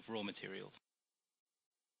packing of raw materials.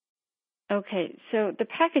 Okay, so the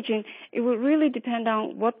packaging, it will really depend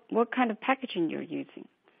on what kind of packaging you're using.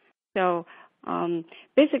 So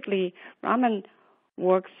basically, Raman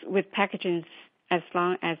works with packaging as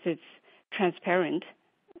long as it's transparent,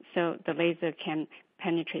 so the laser can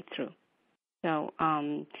penetrate through. So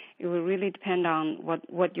it will really depend on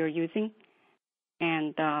what you're using.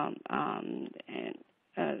 And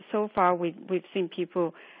so far, we've seen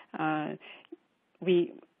people,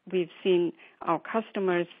 we've seen our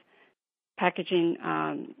customers packaging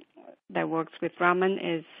that works with Raman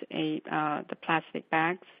is the plastic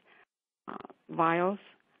bags, vials,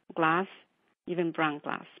 glass, even brown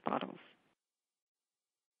glass bottles.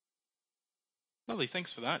 Lovely, thanks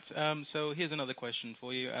for that. So here's another question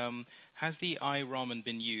for you. Has the i-Raman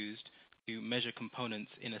been used to measure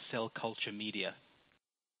components in a cell culture media?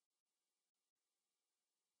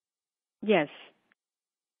 Yes.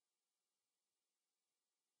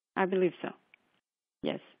 I believe so.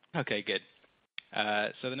 Yes. Okay, good.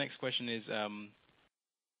 So the next question is, the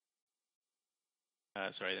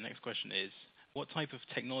next question is, what type of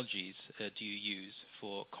technologies do you use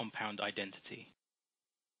for compound identity?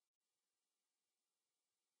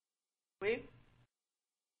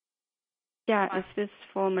 Yeah, is this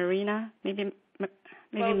for Marina? Maybe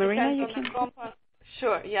Marina, you can.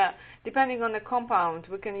 Sure, yeah. Depending on the compound,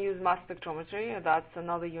 we can use mass spectrometry. That's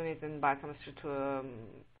another unit in biochemistry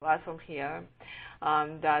platform here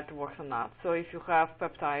that works on that. So if you have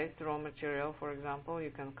peptides, raw material, for example,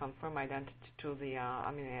 you can confirm identity to the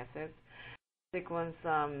amino acids sequence.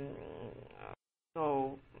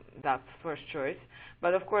 So that's first choice.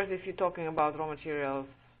 But of course, if you're talking about raw materials,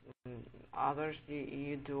 others,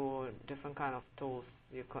 you do different kind of tools.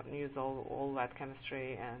 You can use all that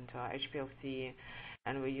chemistry and HPLC,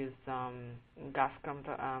 and we use gas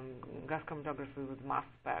chromatography with mass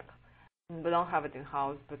spec. We don't have it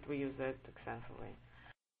in-house, but we use it extensively.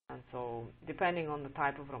 And so, depending on the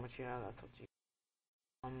type of raw material, that's what you.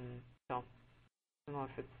 So, I don't know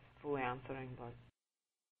if it's fully answering, but.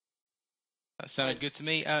 That sounded good to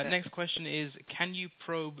me. Next question is, can you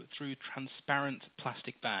probe through transparent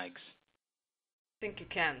plastic bags? I think you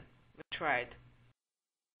can. We tried.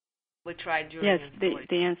 We tried during Yes,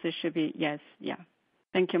 the answer should be yes, yeah.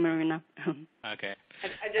 Thank you, Marina. Okay.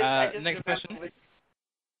 I just next question.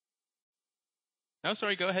 No,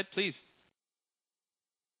 sorry, go ahead, please.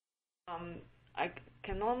 I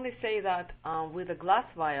can only say that with the glass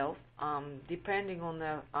vials, depending on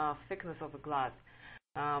the thickness of the glass,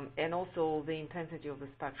 and also the intensity of the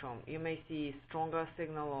spectrum, you may see stronger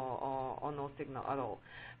signal or no signal at all.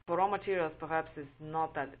 For raw materials, perhaps it's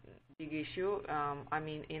not that big issue, I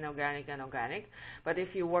mean inorganic and organic, but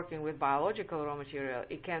if you're working with biological raw material,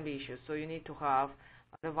 it can be issues. So you need to have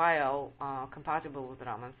the vial compatible with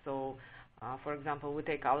Raman. So for example, we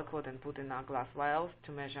take aliquot and put in our glass vials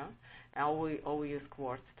to measure, and we use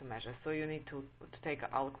quartz to measure. So you need to take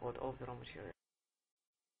aliquot of the raw material.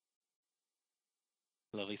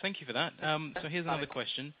 Lovely, thank you for that. So here's another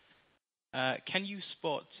question. Can you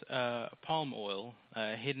spot palm oil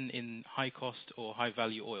hidden in high-cost or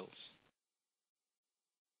high-value oils?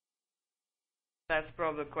 That's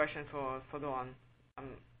probably a question for Dawn.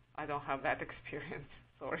 I don't have that experience.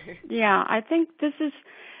 Sorry. Yeah, I think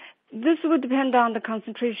this would depend on the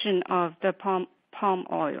concentration of the palm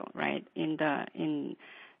oil, right?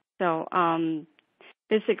 So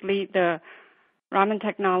basically the Raman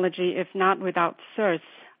technology, if not without source,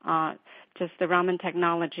 just the Raman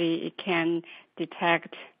technology, it can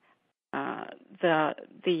detect the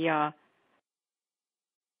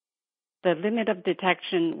limit of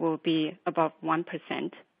detection will be above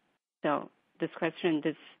 1%. So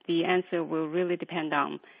the answer will really depend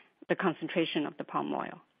on the concentration of the palm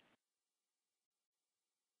oil.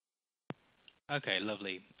 Okay,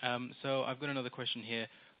 lovely. So I've got another question here.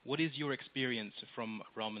 What is your experience from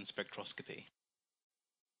Raman spectroscopy?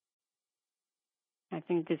 I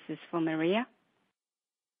think this is for Maria.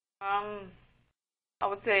 I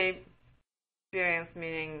would say experience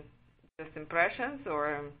meaning just impressions,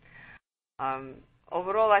 or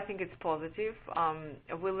overall I think it's positive.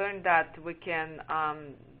 We learned that we can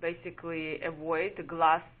basically avoid the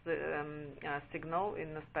glass signal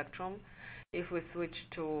in the spectrum if we switch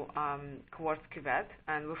to quartz cuvette,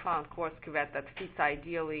 and we found quartz cuvette that fits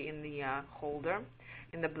ideally in the holder,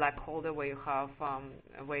 in the black holder where you have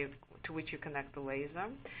a way to which you connect the laser.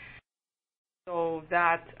 So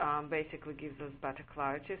that basically gives us better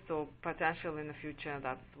clarity. So potentially in the future,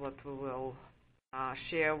 that's what we will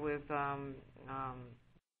share with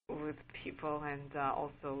people, and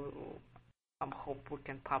also hope we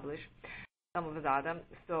can publish some of the data.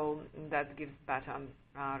 So that gives better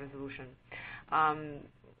resolution.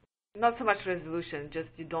 Not so much resolution, just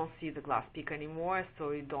you don't see the glass peak anymore,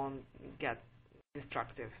 so you don't get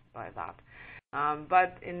destructive by that.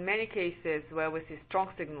 But in many cases where we see strong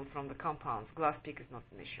signal from the compounds, glass peak is not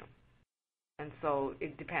an issue. And so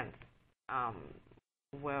it depends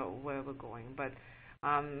where we're going. But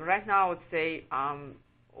right now I would say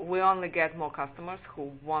we only get more customers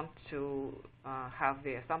who want to have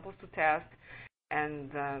their samples to test,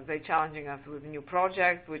 and they're challenging us with new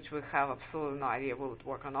projects, which we have absolutely no idea will it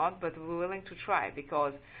work or not, but we're willing to try,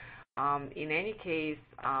 because in any case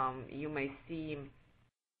you may see,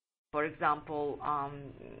 for example,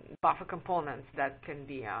 buffer components that can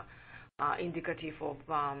be indicative of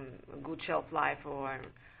good shelf life or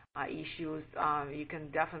issues. You can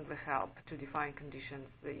definitely help to define conditions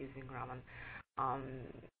using Raman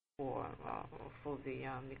for the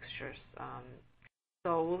mixtures.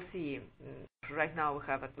 So we'll see. Right now we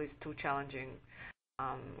have at least two challenging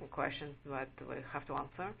questions that we have to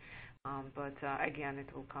answer. But again,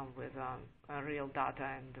 it will come with real data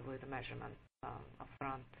and with measurements up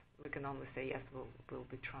front. We can only say yes, we'll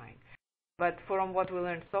be trying. But from what we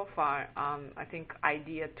learned so far, I think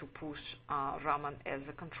idea to push Raman as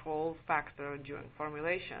a control factor during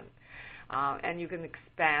formulation, and you can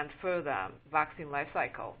expand further vaccine life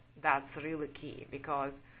cycle. That's really key,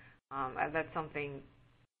 because And that's something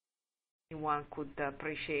one could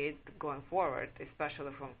appreciate going forward,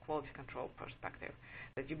 especially from quality control perspective.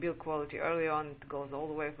 That you build quality early on, it goes all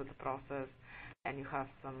the way through the process, and you have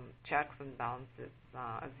some checks and balances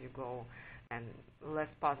as you go, and less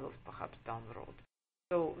puzzles perhaps down the road.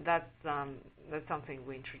 So that's something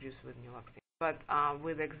we introduce with new vaccines. But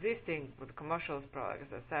with commercial products,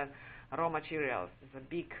 as I said, raw materials is a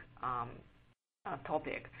big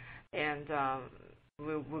topic, and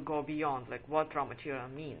we go beyond, like, what raw material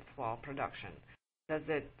means for our production. Does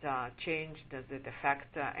it change? Does it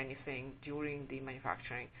affect anything during the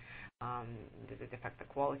manufacturing? Does it affect the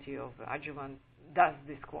quality of the adjuvant? Does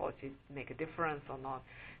this quality make a difference or not?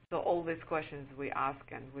 So all these questions we ask,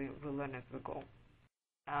 and we learn as we go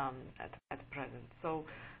at present. So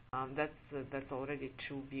that's already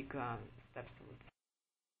two big steps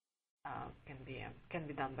can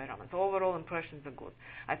be done by Raman. So overall impressions are good.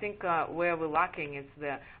 I think where we're lacking is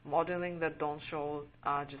the modeling that Dawn showed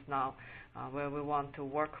just now, where we want to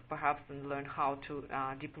work perhaps and learn how to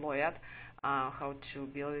deploy it, how to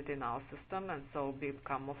build it in our system, and so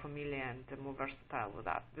become more familiar and more versatile with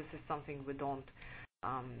that. This is something we don't,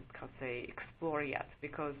 explore yet,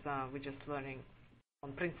 because we're just learning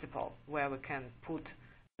on principle where we can put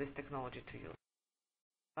this technology to use.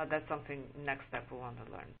 But that's something next step we want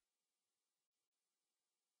to learn.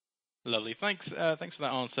 Lovely. Thanks for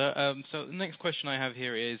that answer. So the next question I have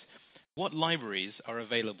here is, what libraries are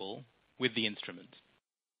available with the instrument?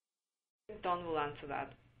 Dawn will answer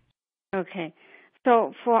that. Okay.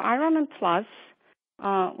 So for i-Raman Plus,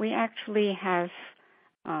 we actually have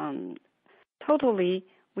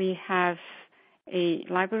we have a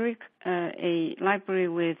library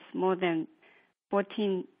with more than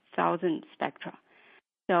 14,000 spectra.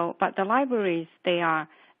 So, but the libraries, they are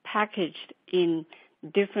packaged in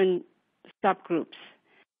different subgroups.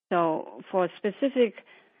 So for specific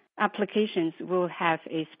applications, we'll have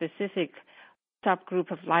a specific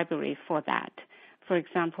subgroup of library for that. For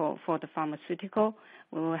example, for the pharmaceutical,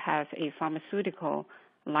 we will have a pharmaceutical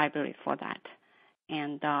library for that.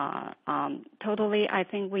 And totally, I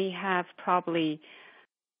think we have probably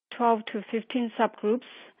 12 to 15 subgroups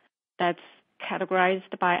that's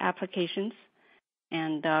categorized by applications.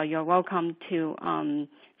 And you're welcome to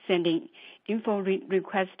sending info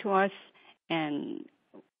requests to us, and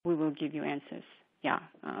we will give you answers,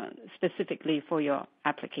 specifically for your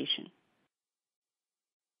application.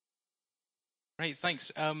 Great, thanks.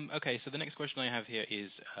 Okay, so the next question I have here is,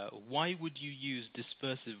 why would you use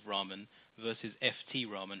dispersive Raman versus FT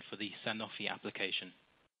Raman for the Sanofi application?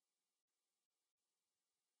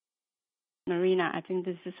 Marina, I think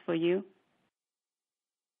this is for you.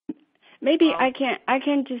 Maybe I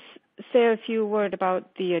can just say a few words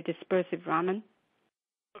about the dispersive Raman.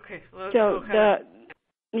 Okay, let's go ahead.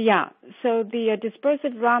 So the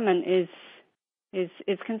dispersive Raman is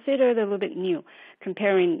considered a little bit new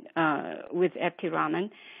comparing with FT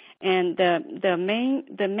Raman, and the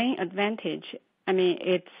main advantage, I mean,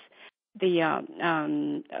 it's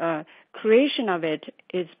the creation of it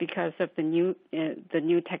is because of the new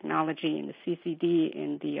technology in the CCD,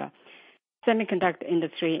 in the semiconductor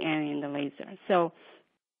industry, and in the laser. So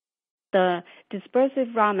the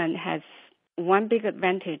dispersive Raman has one big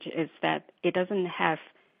advantage, is that it doesn't have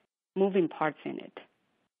moving parts in it.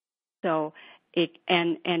 So it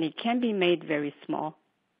can be made very small.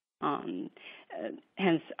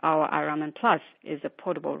 Hence, our i-Raman Plus is a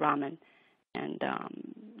portable Raman. And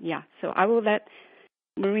so I will let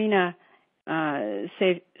Marina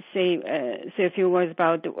say a few words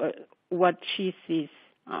about what she sees,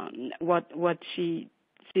 what she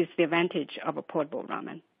sees the advantage of a portable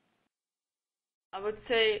Raman. I would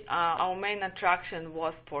say our main attraction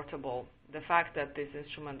was portable. The fact that this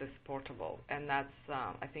instrument is portable, and that's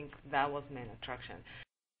I think that was main attraction.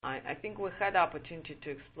 I think we had the opportunity to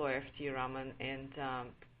explore FT Raman, and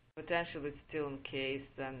potentially it's still in case,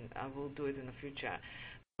 and we'll do it in the future.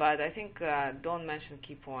 But I think Dawn mentioned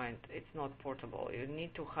key point. It's not portable. You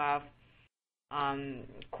need to have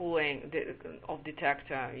cooling of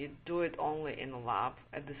detector. You do it only in a lab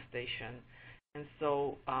at the station, and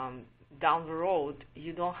so down the road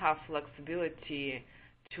you don't have flexibility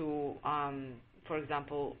to, for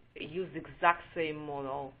example, use the exact same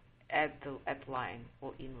model at line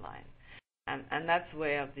or in line, and that's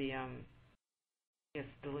where the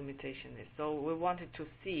limitation is. So we wanted to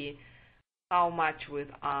see how much with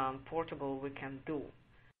portable we can do,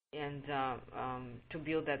 and to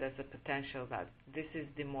build that as a potential that this is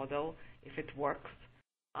the model. If it works,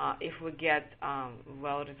 if we get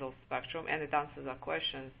well-resolved spectrum and it answers our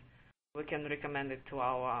questions, we can recommend it to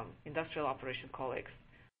our industrial operation colleagues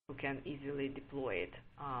who can easily deploy it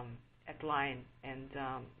at line and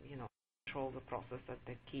control the process at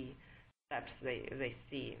the key steps they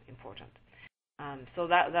see important. So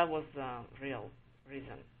that was the real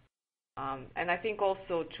reason. And I think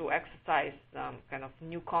also to exercise kind of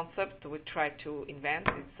new concept we try to invent.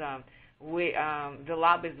 It's the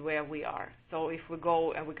lab is where we are. So if we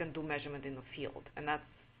go and we can do measurement in the field, and that's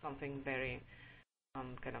something very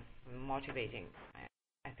kind of motivating,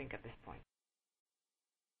 I think, at this point.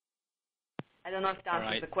 I don't know if that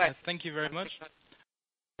answers the question. Thank you very much.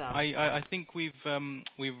 I think we've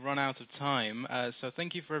run out of time, so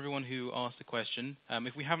thank you for everyone who asked a question.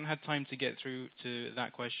 If we haven't had time to get through to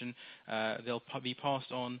that question, they'll be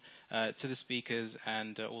passed on to the speakers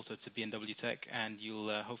and also to B&W Tek, and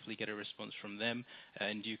you'll hopefully get a response from them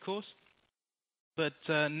in due course. But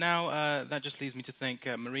now that just leaves me to thank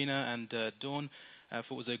Marina and Dawn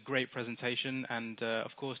for what was a great presentation, and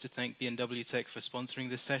of course to thank B&W Tek for sponsoring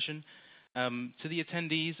this session. To the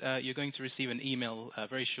attendees, you're going to receive an email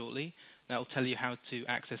very shortly that will tell you how to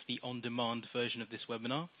access the on-demand version of this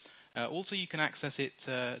webinar. Also, you can access it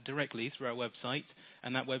directly through our website,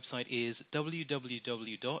 and that website is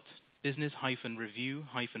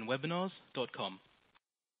www.business-review-webinars.com.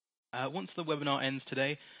 Once the webinar ends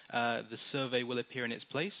today, the survey will appear in its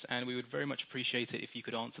place, and we would very much appreciate it if you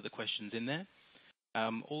could answer the questions in there.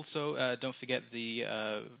 Also, don't forget the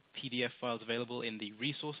PDF files available in the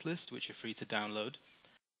resource list, which are free to download.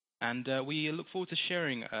 And we look forward to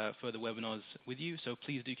sharing further webinars with you, so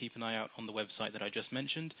please do keep an eye out on the website that I just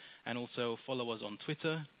mentioned, and also follow us on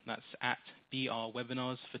Twitter. That's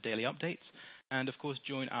 @BRWebinars for daily updates. And, of course,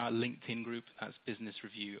 join our LinkedIn group. That's Business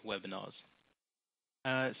Review Webinars.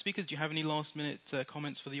 Speakers, do you have any last-minute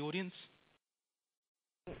comments for the audience?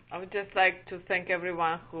 I would just like to thank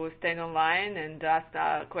everyone who stayed online and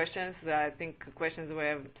asked questions. I think questions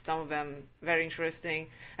were, some of them, very interesting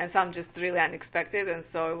and some just really unexpected. And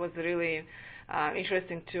so it was really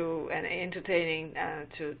interesting and entertaining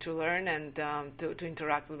to learn and to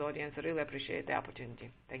interact with the audience. I really appreciate the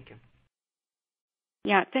opportunity. Thank you.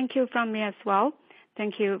 Yeah, thank you from me as well.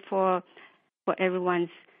 Thank you for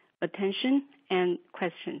everyone's attention and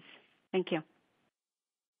questions. Thank you.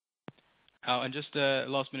 And just a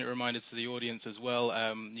last-minute reminder to the audience as well,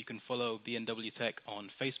 you can follow B&W Tek on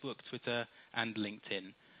Facebook, Twitter, and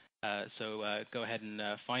LinkedIn. So go ahead and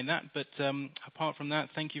find that. But apart from that,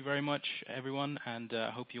 thank you very much, everyone, and I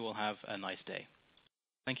hope you all have a nice day.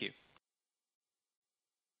 Thank you.